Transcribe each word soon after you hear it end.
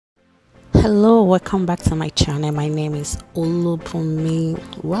Hello, welcome back to my channel. My name is Olupumi.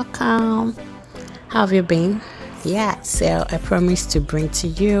 Welcome. How have you been? Yeah, so I promised to bring to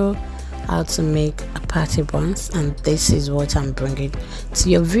you how to make a party buns, and this is what I'm bringing to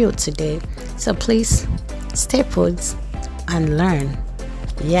your view today. So please stay put and learn.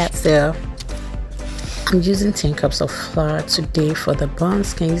 Yeah, so I'm using 10 cups of flour today for the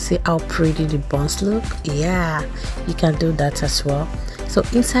buns. Can you see how pretty the buns look? Yeah, you can do that as well. So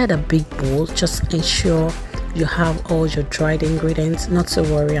inside a big bowl, just ensure you have all your dried ingredients. Not to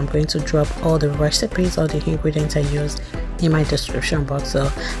worry, I'm going to drop all the recipes, all the ingredients I use in my description box. So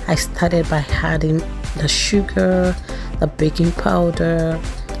I started by adding the sugar, the baking powder,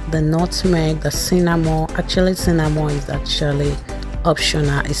 the nutmeg, the cinnamon. Actually, cinnamon is actually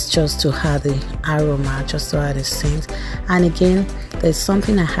optional. It's just to add the aroma, just to add the scent. And again, there's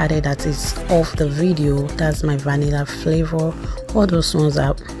something I added that is off the video. That's my vanilla flavor. All those ones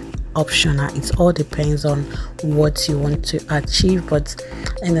are optional. It all depends on what you want to achieve, but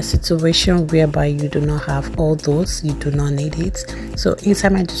in a situation whereby you do not have all those, you do not need it. So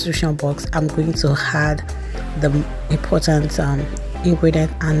inside my description box, I'm going to add the important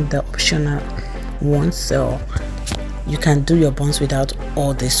ingredient and the optional ones, so you can do your buns without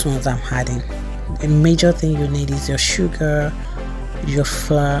all these ones I'm adding. The major thing you need is your sugar, your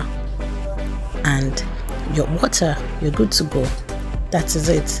flour, and your water. You're good to go. That is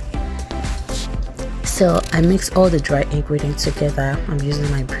it. So I mix all the dry ingredients together. I'm using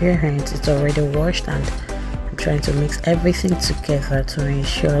my bare hands. It's already washed, and I'm trying to mix everything together to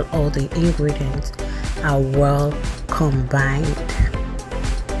ensure all the ingredients are well combined.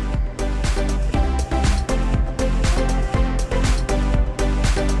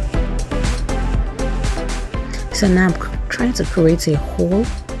 So now I'm trying to create a hole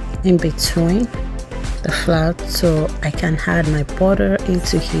in between the flour so I can add my butter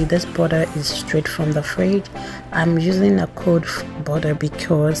into here. This butter is straight from the fridge. I'm using a cold butter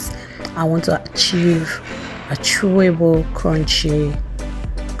because I want to achieve a chewable, crunchy,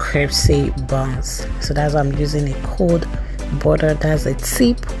 crispy buns. So that's why I'm using a cold butter. That's a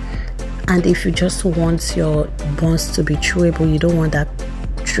tip. And if you just want your buns to be chewable, you don't want that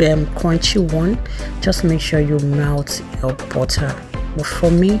crunchy one, just make sure you melt your butter. But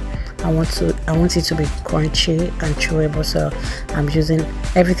for me, I want it to be crunchy and chewable, so I'm using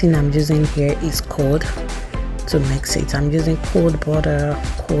everything I'm using here is cold to mix it. I'm using cold butter,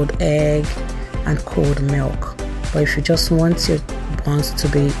 cold egg, and cold milk. But if you just want your buns to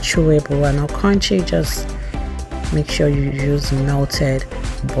be chewable and not crunchy, just make sure you use melted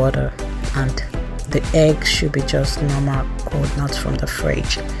butter, and the egg should be just normal cold, not from the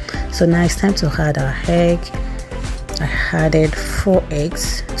fridge. So now it's time to add our egg. I added 4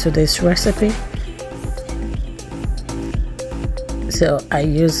 eggs to this recipe. So I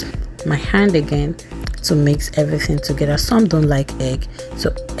use my hand again to mix everything together. Some don't like egg,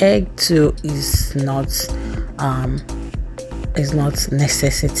 so egg too is not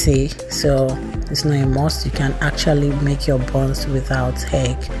necessity, so it's not a must. You can actually make your buns without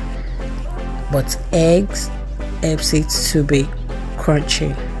egg, but eggs helps it to be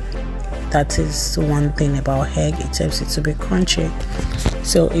crunchy. That is one thing about egg, it helps it to be crunchy.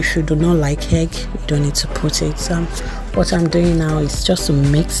 So if you do not like egg, you don't need to put it. What I'm doing now is just to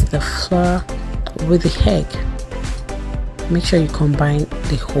mix the flour with the egg. Make sure you combine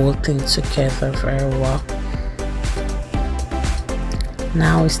the whole thing together very well.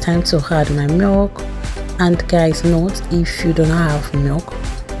 Now it's time to add my milk. And guys, note, if you do not have milk,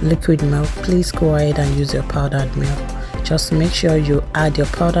 liquid milk, please go ahead and use your powdered milk. Just make sure you add your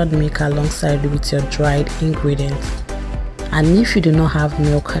powdered milk alongside with your dried ingredients. And if you do not have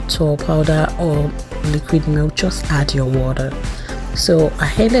milk at all, powder or liquid milk, just add your water. So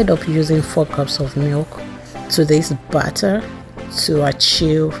I ended up using 4 cups of milk to this batter to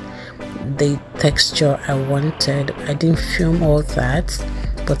achieve the texture I wanted. I didn't film all that,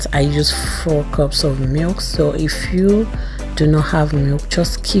 but I used 4 cups of milk. So if you do not have milk,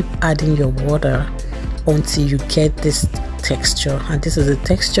 just keep adding your water until you get this texture, and this is the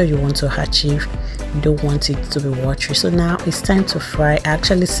texture you want to achieve. You don't want it to be watery. So now it's time to fry. I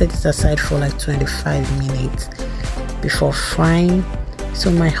actually set it aside for like 25 minutes before frying. So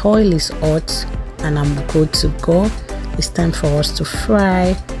my oil is hot and I'm good to go. It's time for us to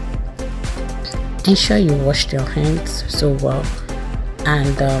fry. Ensure you wash your hands so well,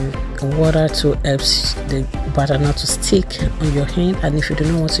 and water to help the butter not to stick on your hand. And if you do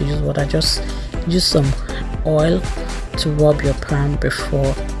not want to use water, just use some oil to rub your pan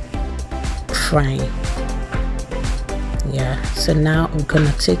before frying. Yeah, so now I'm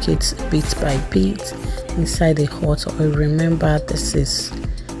gonna take it bit by bit inside the hot oil. Remember, this is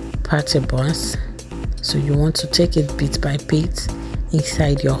Party Buns. So you want to take it bit by bit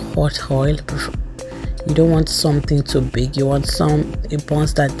inside your hot oil. You don't want something too big. You want a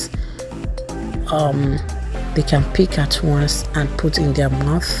buns that they can pick at once and put in their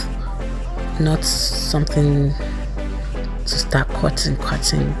mouth, not something to start cutting.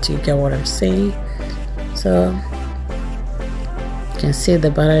 Do you get what I'm saying? So you can see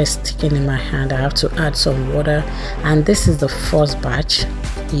the butter is sticking in my hand. I have to add some water, and this is the first batch.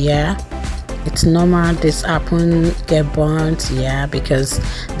 Yeah, it's normal this happen get burnt, yeah, because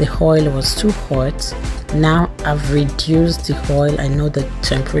the oil was too hot. Now I've reduced the oil. I know the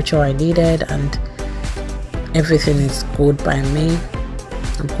temperature I needed and everything is good by me.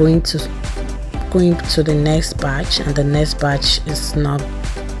 I'm going to the next batch, and the next batch is not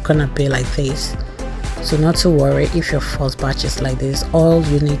gonna be like this. So not to worry if your first batch is like this. All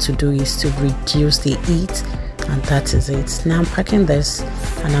you need to do is to reduce the heat, and that is it. Now I'm packing this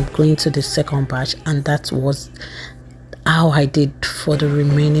and I'm going to the second batch, and that was how I did for the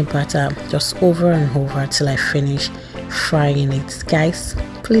remaining batter, just over and over till I finish frying it. Guys,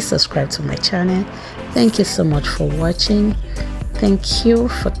 please subscribe to my channel. Thank you so much for watching. Thank you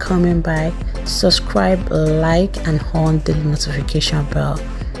for coming by. Subscribe, like, and on the notification bell.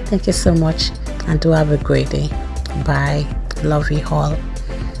 Thank you so much, and do have a great day. Bye. Love you all.